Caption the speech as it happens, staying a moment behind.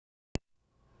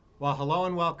Well, hello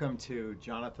and welcome to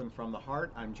Jonathan from the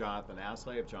Heart. I'm Jonathan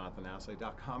Aslay of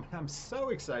jonathanasslay.com. I'm so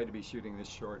excited to be shooting this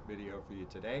short video for you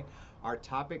today. Our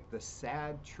topic, the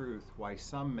sad truth, why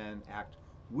some men act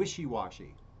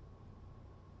wishy-washy.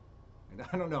 And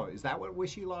I don't know, is that what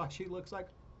wishy-washy looks like?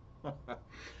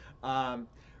 um,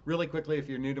 Really quickly, if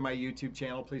you're new to my YouTube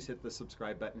channel, please hit the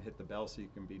subscribe button, hit the bell so you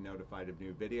can be notified of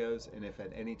new videos. And if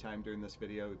at any time during this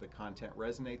video the content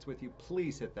resonates with you,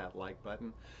 please hit that like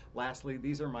button. Lastly,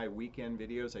 these are my weekend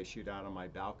videos I shoot out on my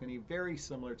balcony, very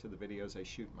similar to the videos I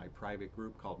shoot in my private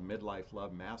group called Midlife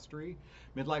Love Mastery.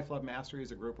 Midlife Love Mastery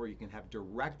is a group where you can have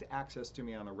direct access to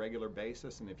me on a regular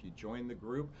basis. And if you join the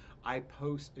group,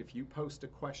 if you post a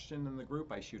question in the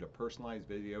group, I shoot a personalized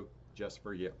video just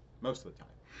for you, most of the time.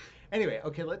 Anyway,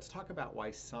 okay, let's talk about why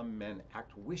some men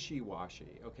act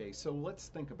wishy-washy. Okay, so let's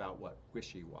think about what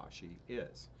wishy-washy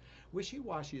is.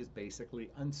 Wishy-washy is basically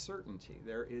uncertainty.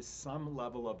 There is some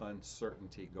level of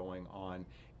uncertainty going on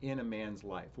in a man's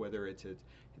life, whether it's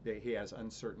that he has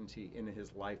uncertainty in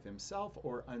his life himself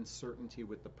or uncertainty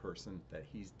with the person that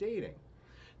he's dating.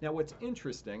 Now, what's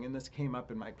interesting, and this came up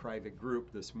in my private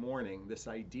group this morning, this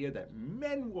idea that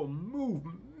men will move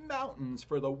mountains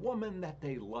for the woman that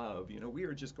they love. We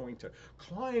are just going to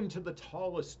climb to the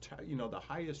tallest, the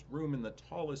highest room in the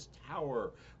tallest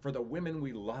tower for the women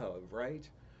we love, right?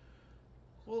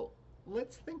 Well,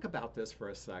 let's think about this for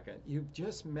a second. You've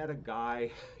just met a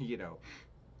guy,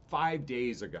 5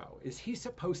 days ago. Is he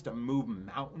supposed to move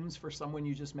mountains for someone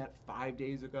you just met 5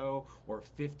 days ago, or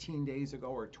 15 days ago,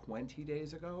 or 20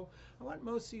 days ago? I want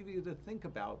most of you to think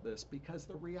about this, because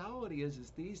the reality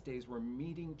is these days we're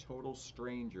meeting total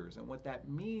strangers. And what that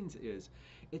means is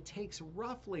it takes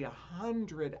roughly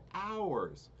 100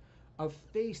 hours of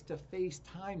face-to-face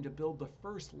time to build the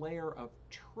first layer of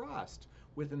trust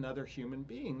with another human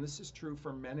being. This is true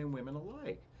for men and women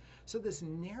alike. So this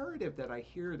narrative that I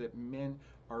hear that men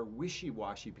are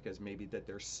wishy-washy because maybe that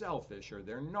they're selfish or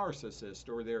they're narcissist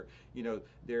or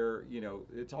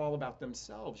it's all about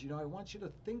themselves. I want you to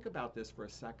think about this for a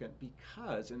second,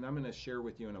 because, and I'm going to share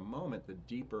with you in a moment the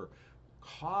deeper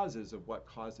causes of what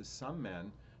causes some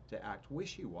men to act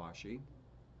wishy-washy,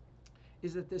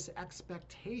 is that this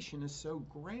expectation is so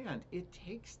grand. It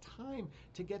takes time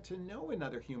to get to know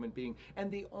another human being. And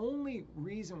the only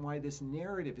reason why this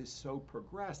narrative is so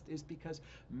progressed is because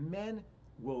men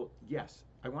will, yes,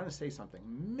 I want to say something.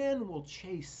 Men will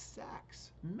chase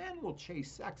sex. Men will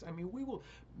chase sex.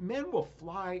 Men will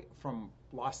fly from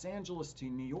Los Angeles to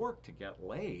New York to get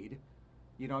laid.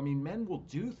 Men will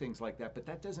do things like that, but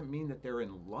that doesn't mean that they're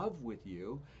in love with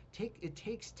you. It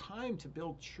takes time to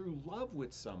build true love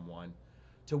with someone,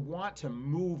 to want to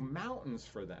move mountains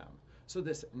for them. So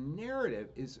this narrative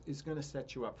is going to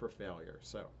set you up for failure.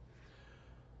 So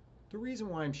the reason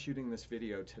why I'm shooting this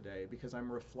video today, because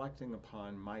I'm reflecting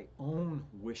upon my own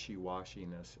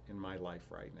wishy-washiness in my life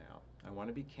right now. I want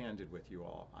to be candid with you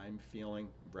all. I'm feeling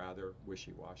rather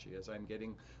wishy-washy as I'm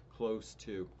getting close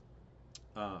to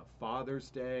Father's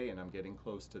Day, and I'm getting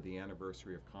close to the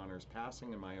anniversary of Connor's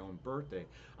passing and my own birthday.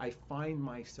 I find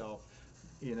myself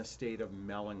in a state of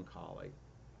melancholy.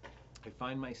 I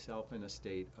find myself in a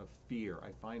state of fear.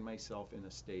 I find myself in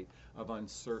a state of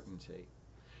uncertainty.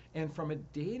 And from a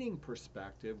dating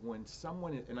perspective, when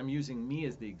someone, and I'm using me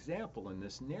as the example in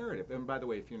this narrative, and by the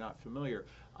way, if you're not familiar,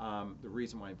 the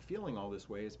reason why I'm feeling all this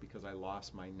way is because I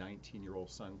lost my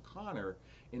 19-year-old son, Connor,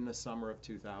 in the summer of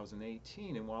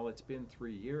 2018. And while it's been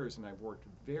 3 years and I've worked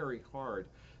very hard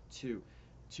to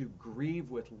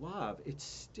grieve with love, it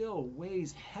still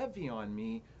weighs heavy on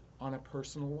me on a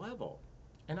personal level.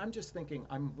 And I'm just thinking,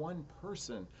 I'm one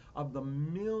person of the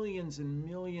millions and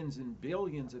millions and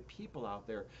billions of people out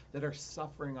there that are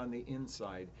suffering on the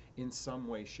inside in some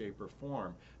way, shape, or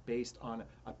form, based on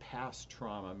a past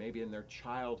trauma, maybe in their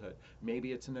childhood,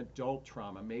 maybe it's an adult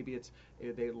trauma, maybe it's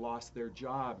they lost their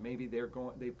job, maybe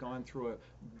they've gone through a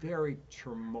very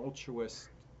tumultuous,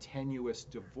 tenuous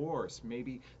divorce.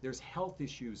 Maybe there's health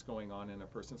issues going on in a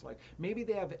person's life. Maybe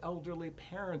they have elderly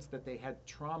parents that they had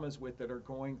traumas with that are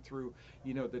going through,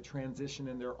 the transition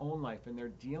in their own life, and they're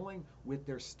dealing with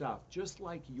their stuff just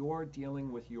like you're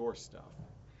dealing with your stuff.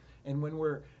 And when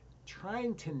we're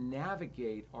trying to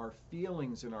navigate our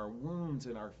feelings and our wounds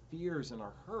and our fears and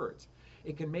our hurts,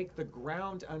 it can make the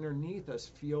ground underneath us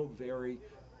feel very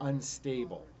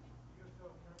unstable.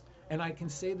 And I can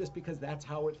say this because that's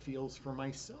how it feels for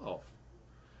myself.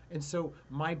 And so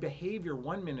my behavior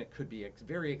one minute could be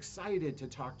very excited to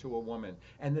talk to a woman,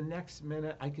 and the next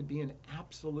minute I could be in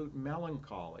absolute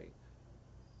melancholy.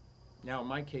 Now, in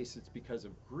my case, it's because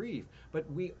of grief, but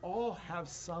we all have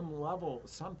some level,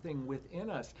 something within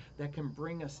us that can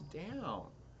bring us down.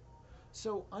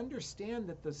 So understand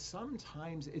that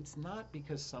sometimes it's not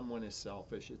because someone is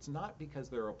selfish. It's not because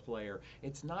they're a player.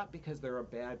 It's not because they're a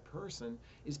bad person.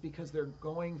 It's because they're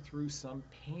going through some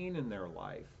pain in their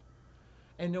life.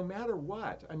 And no matter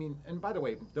what, I mean, and by the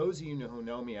way, those of you who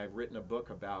know me, I've written a book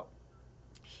about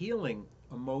healing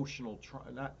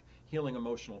not healing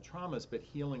emotional traumas, but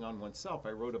healing on oneself.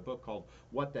 I wrote a book called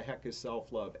What the Heck is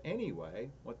Self-Love Anyway?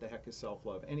 What the Heck is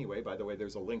Self-Love Anyway? By the way,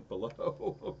 there's a link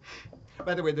below.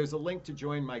 By the way, there's a link to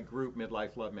join my group,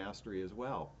 Midlife Love Mastery, as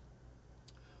well.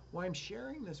 Why I'm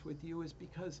sharing this with you is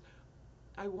because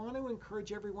I want to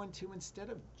encourage everyone to, instead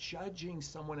of judging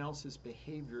someone else's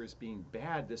behavior as being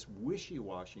bad, this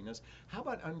wishy-washiness, how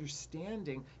about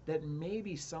understanding that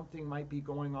maybe something might be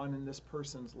going on in this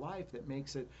person's life that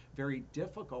makes it very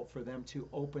difficult for them to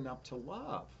open up to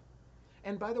love?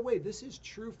 And by the way, this is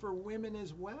true for women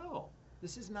as well.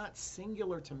 This is not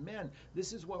singular to men.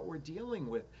 This is what we're dealing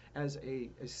with as a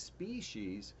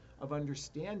species of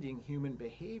understanding human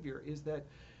behavior, is that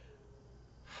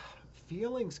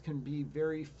feelings can be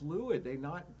very fluid.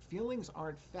 Feelings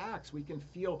aren't facts. We can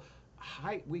feel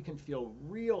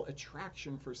real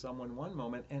attraction for someone one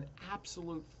moment and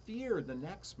absolute fear the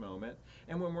next moment.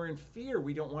 And when we're in fear,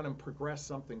 we don't want to progress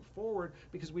something forward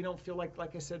because we don't feel like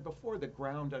I said before, the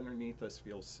ground underneath us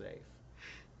feels safe.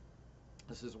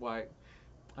 This is why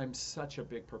I'm such a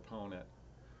big proponent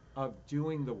of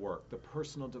doing the work, the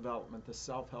personal development, the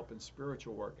self-help and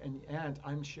spiritual work. And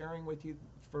I'm sharing with you,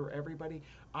 for everybody,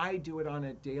 I do it on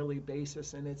a daily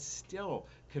basis, and it still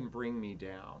can bring me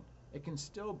down. It can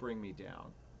still bring me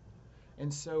down.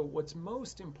 And so what's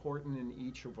most important in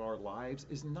each of our lives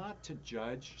is not to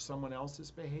judge someone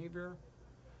else's behavior,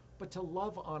 but to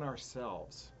love on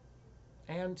ourselves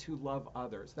and to love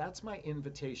others. That's my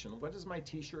invitation. What does my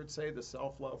t-shirt say? The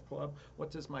Self-Love Club. What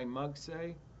does my mug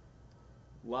say?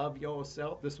 Love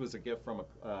yourself. This was a gift from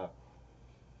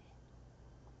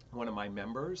one of my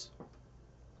members.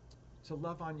 To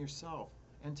love on yourself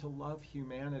and to love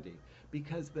humanity,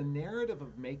 because the narrative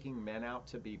of making men out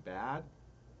to be bad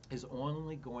is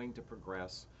only going to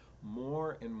progress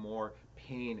more and more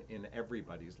pain in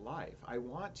everybody's life. I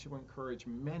want to encourage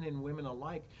men and women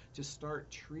alike to start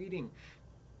treating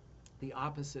the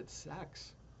opposite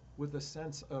sex with a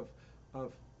sense of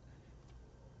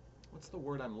what's the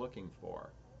word I'm looking for?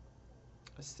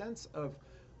 A sense of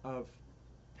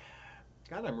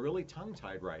God, I'm really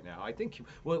tongue-tied right now. I think,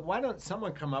 well, why don't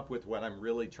someone come up with what I'm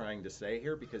really trying to say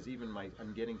here? Because even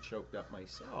I'm getting choked up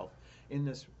myself in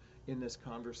this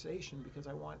conversation, because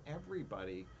I want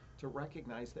everybody to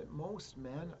recognize that most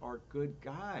men are good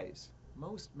guys.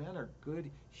 Most men are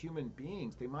good human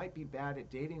beings. They might be bad at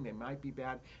dating. They might be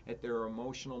bad at their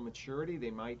emotional maturity.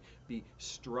 They might be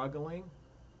struggling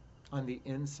on the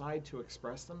inside to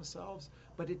express themselves.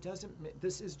 But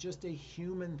this is just a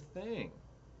human thing.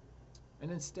 And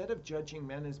instead of judging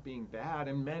men as being bad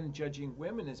and men judging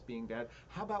women as being bad,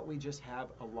 how about we just have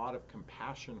a lot of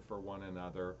compassion for one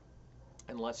another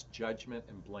and less judgment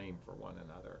and blame for one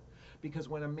another? Because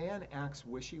when a man acts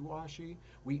wishy-washy,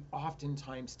 we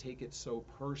oftentimes take it so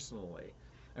personally.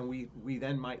 And we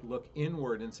then might look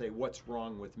inward and say, what's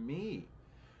wrong with me?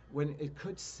 When it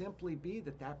could simply be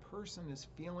that that person is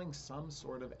feeling some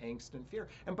sort of angst and fear.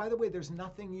 And by the way, there's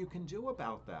nothing you can do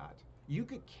about that. You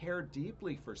could care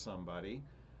deeply for somebody,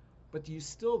 but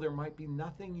there might be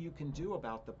nothing you can do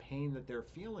about the pain that they're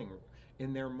feeling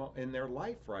in their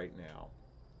life right now.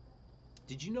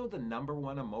 Did you know the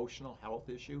 #1 emotional health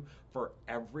issue for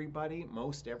everybody,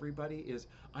 most everybody, is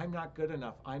I'm not good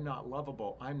enough, I'm not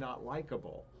lovable, I'm not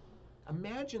likable?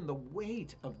 Imagine the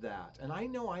weight of that. And I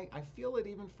know I feel it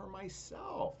even for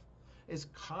myself. As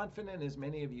confident as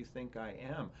many of you think I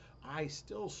am, I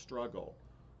still struggle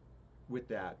with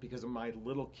that because of my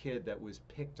little kid that was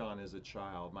picked on as a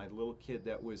child, my little kid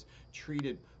that was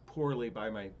treated poorly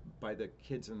by the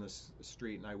kids in the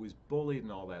street, and I was bullied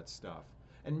and all that stuff.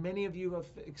 And many of you have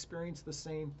experienced the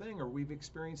same thing, or we've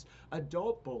experienced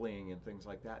adult bullying and things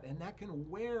like that, and that can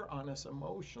wear on us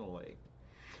emotionally.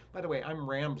 By the way, I'm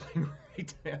rambling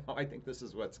right now. I think this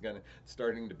is what's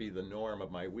starting to be the norm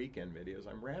of my weekend videos.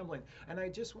 I'm rambling, and I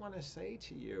just want to say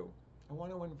to you, I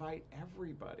want to invite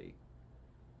everybody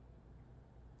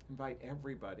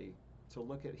to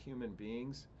look at human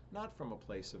beings not from a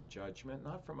place of judgment,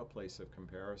 not from a place of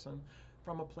comparison,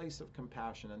 from a place of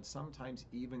compassion. And sometimes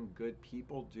even good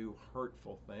people do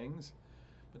hurtful things,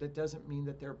 but it doesn't mean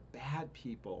that they're bad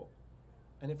people.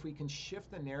 And if we can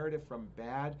shift the narrative from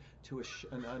bad to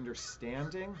an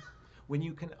understanding, when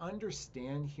you can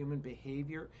understand human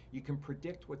behavior, you can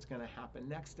predict what's going to happen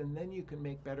next, and then you can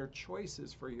make better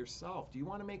choices for yourself. Do you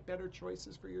want to make better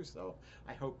choices for yourself?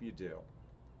 I hope you do.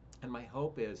 And my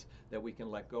hope is that we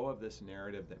can let go of this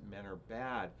narrative that men are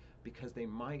bad, because they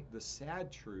might, the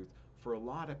sad truth for a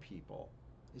lot of people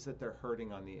is that they're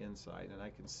hurting on the inside. And I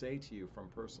can say to you from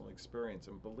personal experience,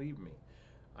 and believe me,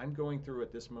 I'm going through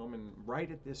at this moment, right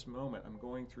at this moment, I'm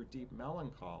going through deep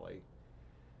melancholy.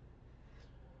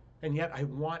 And yet I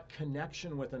want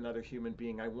connection with another human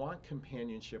being. I want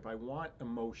companionship. I want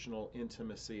emotional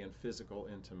intimacy and physical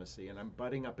intimacy. And I'm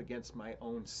butting up against my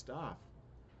own stuff.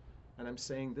 And I'm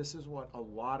saying this is what a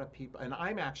lot of people, and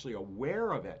I'm actually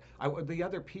aware of it. The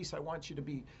other piece I want you to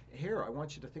be here, I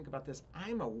want you to think about this.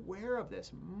 I'm aware of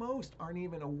this. Most aren't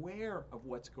even aware of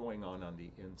what's going on the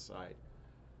inside.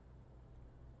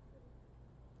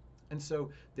 And so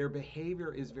their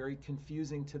behavior is very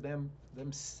confusing to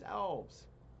themselves.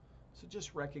 So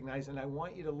just recognize, and I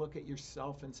want you to look at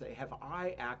yourself and say, have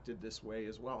I acted this way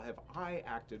as well? Have I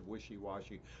acted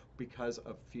wishy-washy because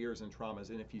of fears and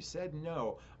traumas? And if you said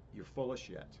no, you're full of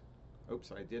shit.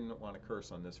 Oops, I didn't want to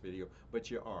curse on this video,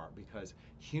 but you are, because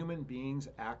human beings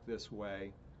act this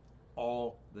way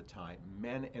all the time,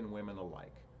 men and women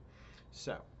alike.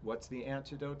 So what's the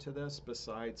antidote to this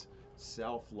besides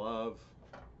self-love,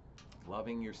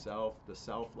 loving yourself, the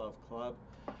self-love club?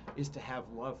 Is to have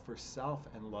love for self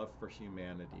and love for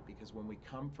humanity, because when we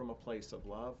come from a place of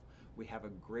love, we have a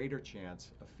greater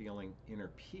chance of feeling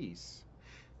inner peace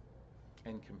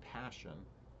and compassion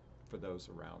for those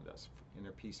around us,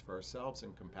 inner peace for ourselves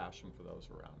and compassion for those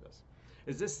around us.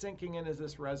 Is this sinking in? Is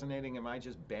this resonating? Am I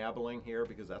just babbling here?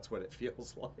 Because that's what it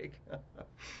feels like.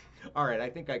 All right, I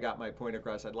think I got my point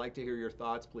across. I'd like to hear your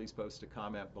thoughts. Please post a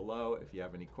comment below. If you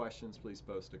have any questions, please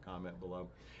post a comment below.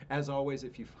 As always,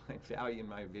 if you find value in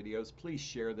my videos, please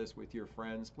share this with your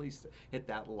friends. Please hit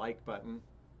that like button.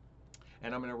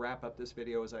 And I'm going to wrap up this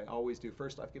video as I always do.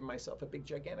 First off, give myself a big,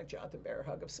 gigantic Jonathan Bear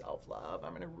hug of self-love.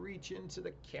 I'm going to reach into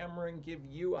the camera and give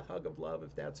you a hug of love,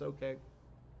 if that's okay.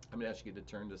 I'm going to ask you to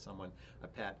turn to someone, a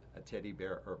pet, a teddy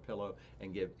bear, or a pillow,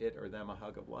 and give it or them a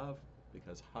hug of love,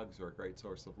 because hugs are a great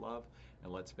source of love.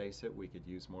 And let's face it, we could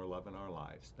use more love in our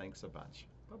lives. Thanks a bunch.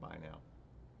 Bye-bye now.